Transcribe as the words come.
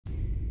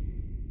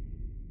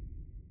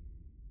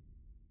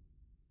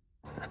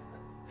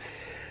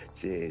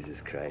Jesus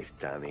Christ,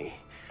 Tommy.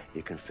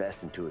 You're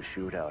confessing to a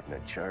shootout in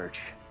a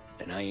church.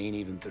 And I ain't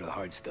even to the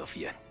hard stuff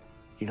yet.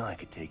 You know I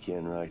could take you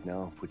in right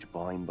now, put you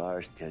behind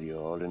bars until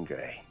you're old and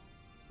grey.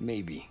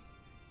 Maybe.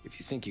 If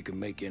you think you can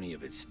make any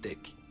of it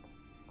stick.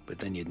 But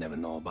then you'd never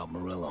know about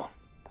Morello.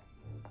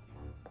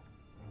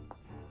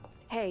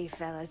 Hey,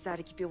 fellas. Sorry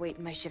to keep you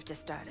waiting. My shift just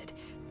started.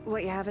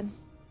 What you having?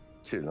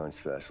 2 lunch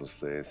specials,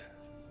 please.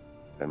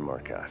 And more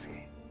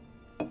coffee.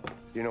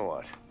 You know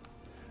what?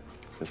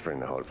 Let's bring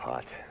the whole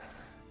pot.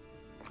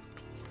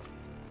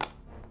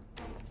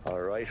 All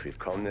right, we've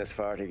come this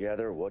far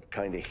together. What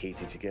kind of heat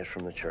did you get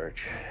from the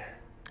church?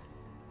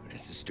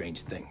 That's the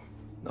strange thing.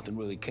 Nothing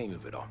really came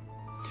of it all.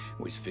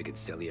 Always figured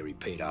Salieri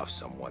paid off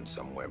someone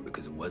somewhere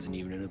because it wasn't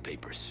even in the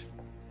papers.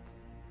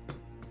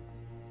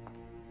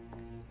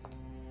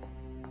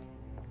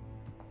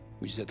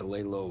 We just had to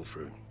lay low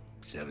for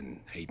 7,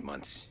 8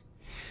 months.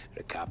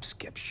 The cops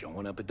kept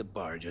showing up at the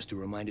bar just to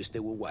remind us they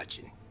were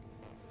watching.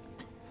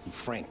 And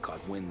Frank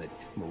caught wind that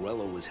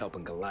Morello was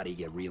helping Galati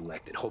get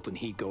reelected, hoping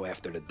he'd go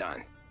after the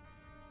Don.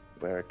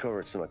 Well, I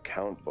recovered some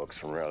account books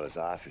from Morello's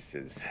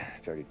offices.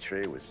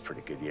 33 was a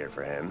pretty good year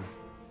for him.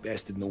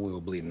 Bastard knew we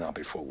were bleeding out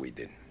before we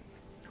did.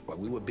 While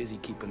we were busy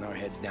keeping our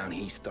heads down,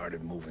 he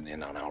started moving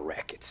in on our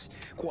rackets.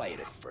 Quiet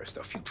at first,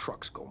 a few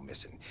trucks go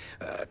missing.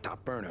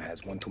 Top burner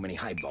has one too many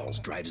highballs,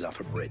 drives off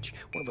a bridge.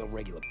 One of our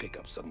regular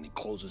pickups suddenly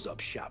closes up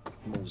shop,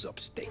 moves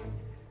upstate.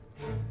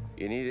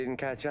 You didn't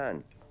catch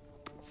on?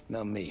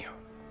 Not me.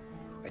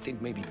 I think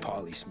maybe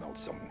Paulie smelled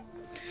something.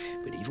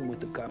 But even with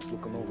the cops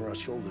looking over our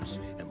shoulders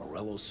and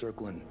Morello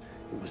circling,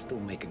 we were still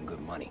making good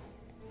money.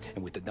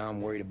 And with the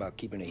Dom worried about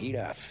keeping the heat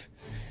off,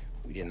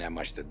 we didn't have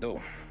much to do.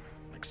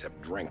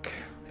 Except drink,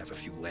 have a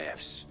few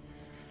laughs.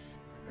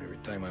 Every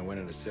time I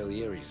went into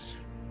Salieri's,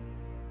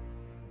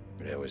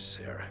 there was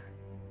Sarah.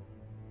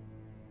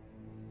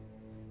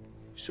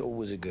 So it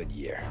was a good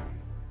year.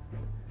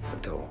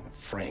 Until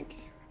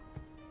Frank.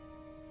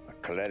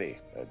 Coletti,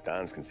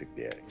 Don's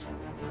consigliere.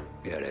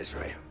 Yeah, that's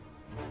right.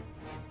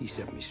 He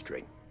set me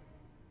straight.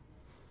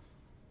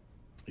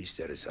 He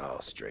set us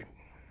all straight.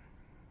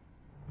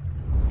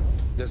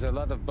 There's a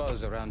lot of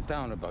buzz around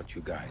town about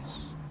you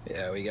guys.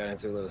 Yeah, we got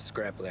into a little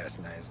scrap last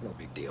night. It's no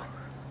big deal.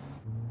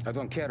 I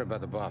don't care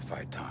about the bar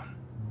fight, Tom.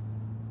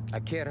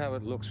 I care how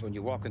it looks when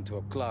you walk into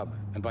a club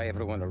and buy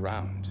everyone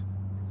around.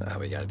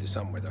 We gotta do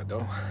something with our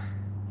dough.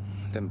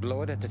 Then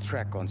blow it at the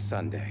track on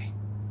Sunday.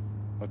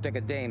 Or take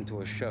a dame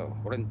to a show.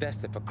 Or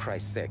invest it, for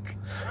Christ's sake.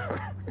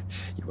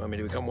 You want me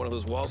to become one of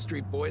those Wall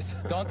Street boys?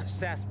 Don't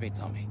sass me,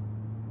 Tommy.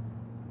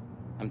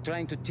 I'm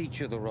trying to teach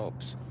you the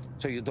ropes,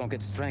 so you don't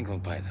get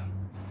strangled by them.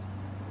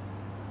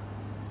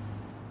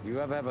 You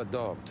ever have a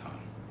dog, Tom?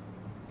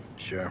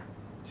 Sure.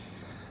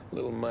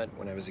 Little mutt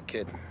when I was a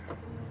kid.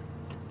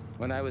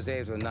 When I was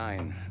 8 or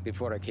 9,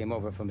 before I came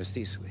over from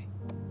Sicily,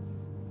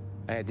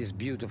 I had this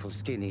beautiful,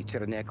 skinny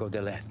Cerneco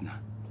dell'Etna.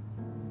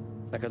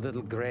 Like a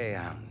little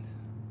greyhound.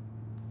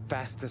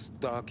 Fastest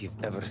dog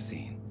you've ever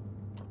seen.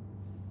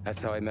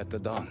 That's how I met the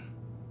Don.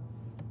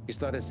 We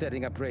started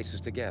setting up races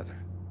together.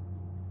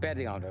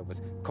 Betting on her with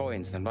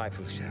coins and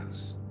rifle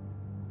shells.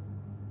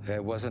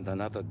 There wasn't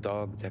another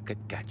dog that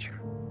could catch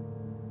her.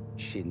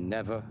 She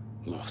never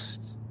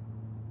lost.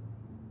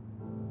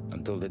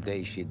 Until the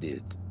day she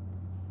did.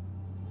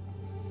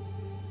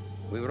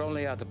 We were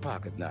only out a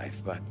pocket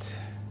knife, but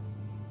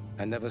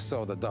I never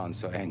saw the Don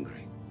so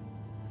angry.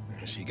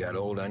 She got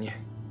old on you?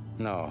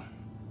 No.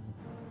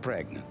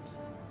 Pregnant.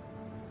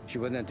 She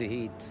went into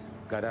heat,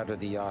 got out of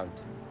the yard,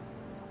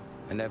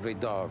 and every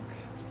dog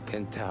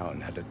in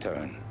town had a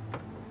turn.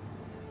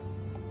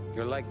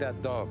 You're like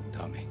that dog,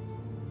 Tommy.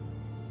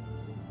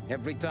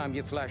 Every time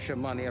you flash your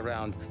money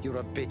around, you're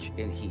a bitch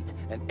in heat,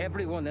 and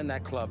everyone in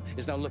that club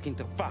is now looking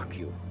to fuck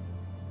you.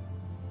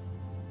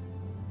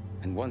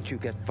 And once you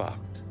get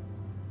fucked,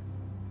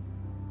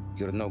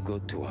 you're no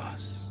good to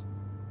us.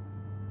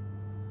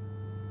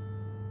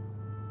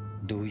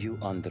 Do you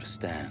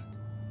understand?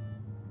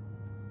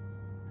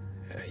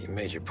 You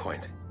made your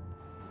point.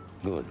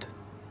 Good.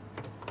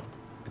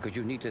 Because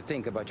you need to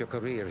think about your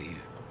career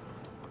here.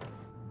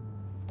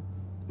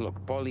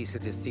 Look, Paulie's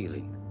at his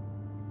ceiling.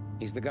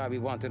 He's the guy we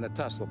want in a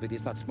tussle, but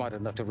he's not smart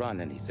enough to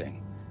run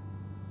anything.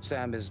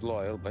 Sam is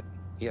loyal, but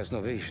he has no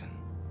vision.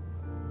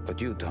 But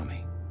you,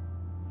 Tommy,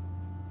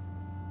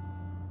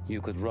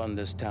 you could run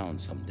this town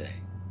someday.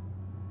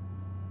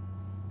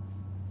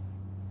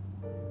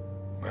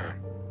 Well,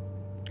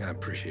 I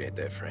appreciate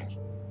that, Frank.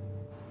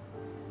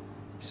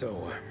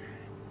 So,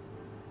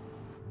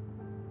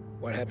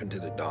 what happened to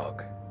the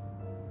dog?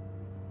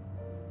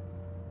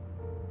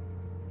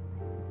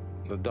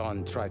 The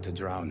Don tried to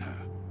drown her.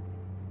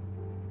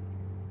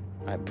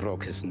 I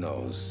broke his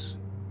nose.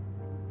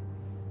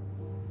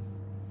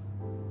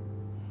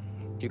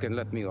 You can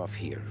let me off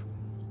here.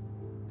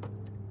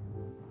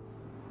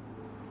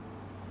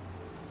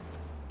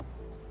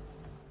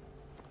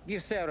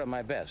 Give Sarah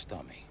my best,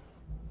 Tommy.